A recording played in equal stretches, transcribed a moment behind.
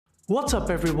What's up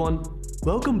everyone?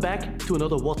 Welcome back to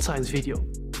another wod-science video.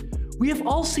 We have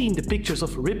all seen the pictures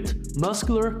of ripped,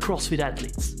 muscular CrossFit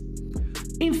athletes.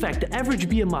 In fact, the average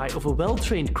BMI of a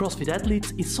well-trained CrossFit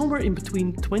athlete is somewhere in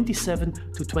between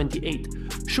 27 to 28,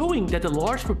 showing that a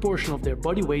large proportion of their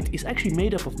body weight is actually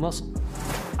made up of muscle.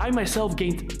 I myself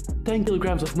gained 10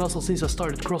 kilograms of muscle since I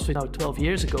started CrossFit now 12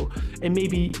 years ago, and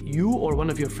maybe you or one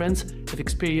of your friends have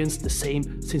experienced the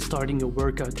same since starting a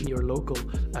workout in your local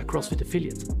CrossFit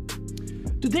affiliate.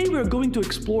 Today we are going to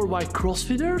explore why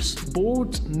CrossFitters,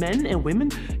 both men and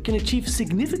women, can achieve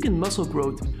significant muscle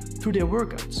growth through their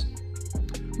workouts.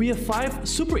 We have 5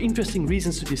 super interesting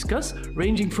reasons to discuss,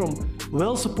 ranging from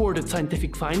well-supported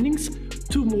scientific findings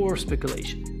to more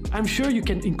speculation. I'm sure you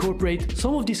can incorporate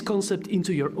some of these concepts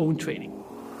into your own training.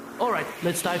 Alright,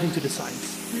 let's dive into the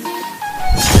science.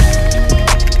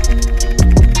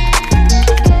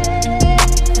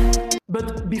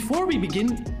 But before we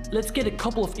begin, let's get a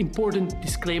couple of important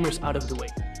disclaimers out of the way.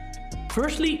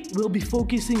 Firstly, we'll be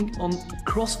focusing on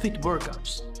CrossFit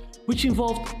workouts, which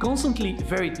involve constantly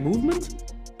varied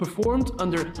movement performed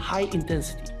under high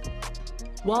intensity.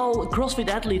 While CrossFit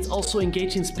athletes also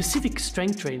engage in specific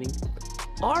strength training,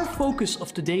 our focus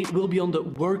of today will be on the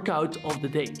workout of the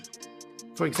day.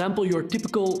 For example, your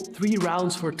typical 3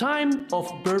 rounds for time of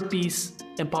burpees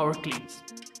and power cleans.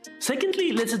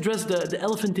 Secondly, let's address the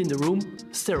elephant in the room,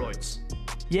 steroids.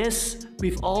 Yes,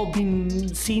 we've all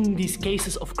seen these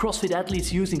cases of CrossFit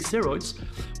athletes using steroids,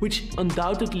 which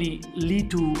undoubtedly lead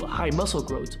to high muscle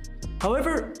growth.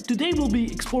 However, today we'll be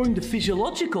exploring the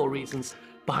physiological reasons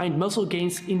behind muscle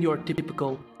gains in your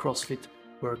typical CrossFit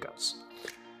workouts.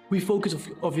 We focus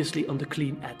obviously on the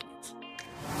clean athletes.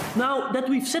 Now that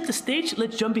we've set the stage,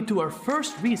 let's jump into our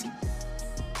first reason: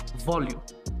 volume.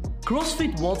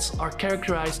 CrossFit WODs are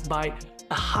characterized by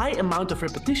a high amount of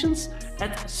repetitions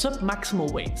at submaximal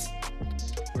weights.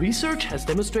 Research has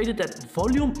demonstrated that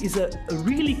volume is a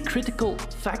really critical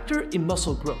factor in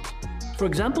muscle growth. For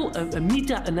example, a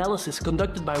meta-analysis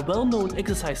conducted by well-known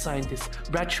exercise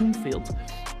scientist Brad Schoenfeld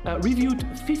reviewed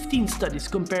 15 studies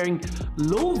comparing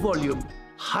low-volume,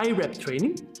 high-rep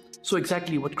training, so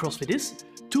exactly what CrossFit is,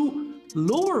 to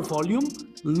lower-volume,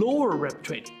 lower-rep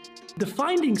training. The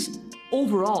findings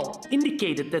overall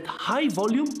indicated that high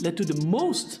volume led to the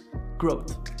most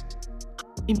growth.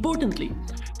 Importantly,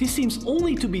 this seems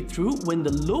only to be true when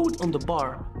the load on the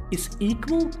bar is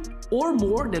equal or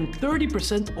more than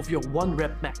 30% of your 1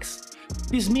 rep max.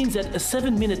 This means that a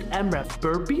 7-minute AMRAP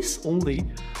burpees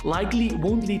only likely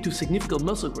won't lead to significant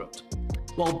muscle growth,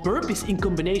 while burpees in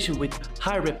combination with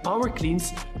high rep power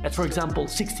cleans at, for example,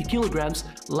 60 kilograms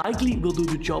likely will do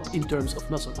the job in terms of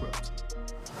muscle growth.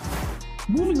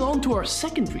 Moving on to our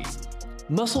second reason,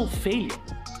 muscle failure.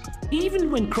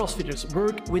 Even when CrossFitters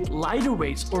work with lighter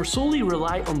weights or solely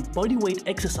rely on bodyweight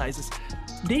exercises,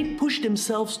 they push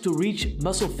themselves to reach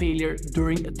muscle failure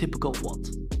during a typical WOD.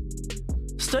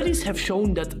 Studies have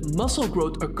shown that muscle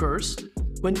growth occurs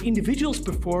when individuals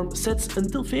perform sets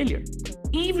until failure,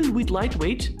 even with light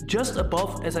weight just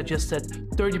above, as I just said,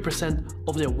 30%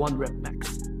 of their 1 rep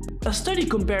max. A study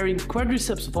comparing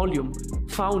quadriceps volume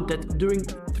found that during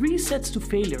 3 sets to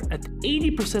failure at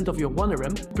 80% of your 1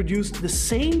 RM produced the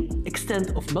same extent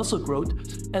of muscle growth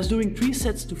as doing 3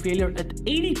 sets to failure at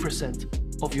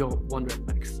 80% of your 1 rep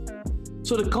max.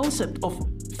 So the concept of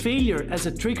failure as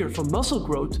a trigger for muscle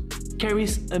growth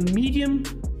carries a medium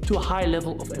to a high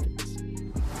level of evidence.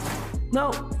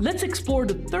 Now let's explore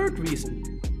the third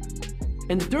reason.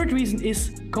 And the third reason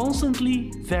is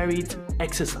constantly varied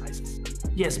exercises.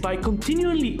 Yes, by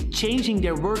continually changing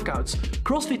their workouts,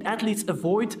 CrossFit athletes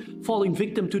avoid falling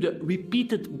victim to the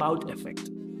repeated bout effect.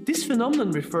 This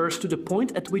phenomenon refers to the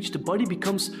point at which the body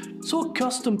becomes so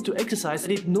accustomed to exercise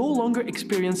that it no longer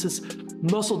experiences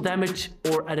muscle damage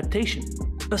or adaptation.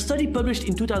 A study published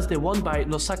in 2001 by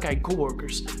Nosaka and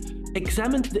co-workers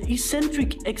examined the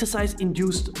eccentric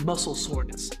exercise-induced muscle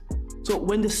soreness. So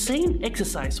when the same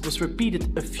exercise was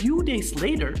repeated a few days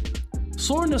later,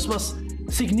 soreness was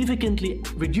significantly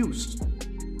reduced.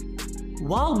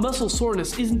 While muscle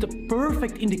soreness isn't a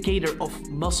perfect indicator of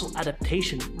muscle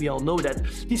adaptation, we all know that,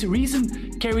 this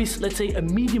reason carries, let's say, a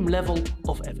medium level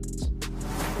of evidence.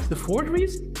 The fourth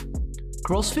reason,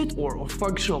 CrossFit or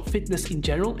functional fitness in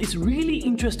general, is really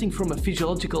interesting from a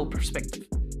physiological perspective,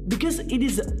 because it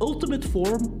is the ultimate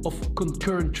form of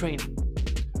concurrent training,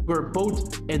 where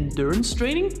both endurance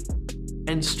training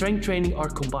and strength training are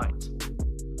combined,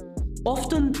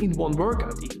 often in one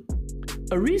workout even.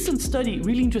 A recent study,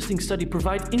 really interesting study,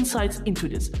 provides insights into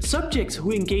this. Subjects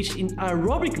who engaged in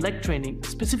aerobic leg training,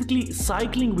 specifically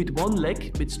cycling with one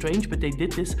leg, a bit strange, but they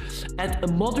did this, at a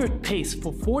moderate pace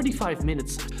for 45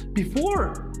 minutes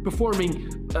before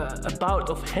performing a bout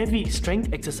of heavy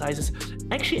strength exercises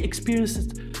actually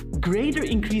experienced greater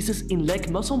increases in leg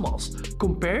muscle mass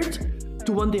compared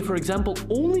to when they, for example,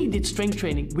 only did strength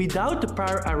training without the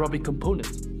prior aerobic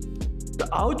component. The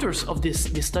authors of this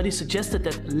study suggested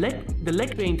that the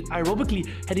leg trained aerobically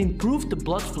had improved the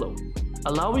blood flow,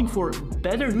 allowing for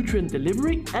better nutrient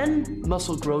delivery and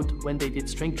muscle growth when they did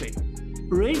strength training.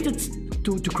 Related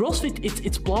to CrossFit,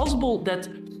 it's plausible that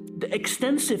the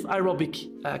extensive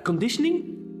aerobic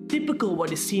conditioning, typical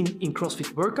what is seen in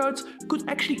CrossFit workouts, could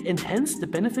actually enhance the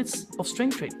benefits of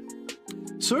strength training.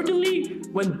 Certainly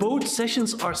when both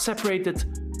sessions are separated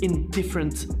in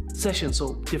different sessions,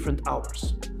 so different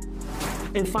hours.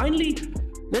 And finally,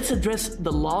 let's address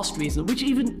the last reason, which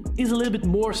even is a little bit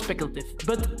more speculative,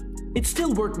 but it's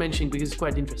still worth mentioning because it's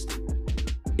quite interesting.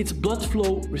 It's blood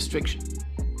flow restriction.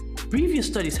 Previous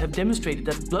studies have demonstrated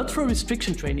that blood flow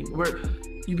restriction training, where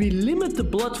we limit the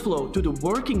blood flow to the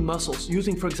working muscles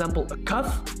using, for example, a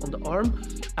cuff on the arm,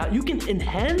 you can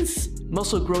enhance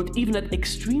muscle growth even at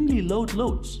extremely low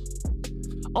loads.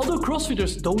 Although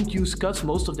CrossFitters don't use cuts,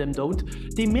 most of them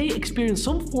don't, they may experience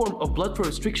some form of blood flow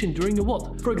restriction during a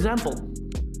WOD. For example,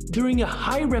 during a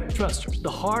high rep thruster,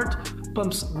 the heart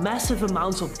pumps massive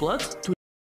amounts of blood to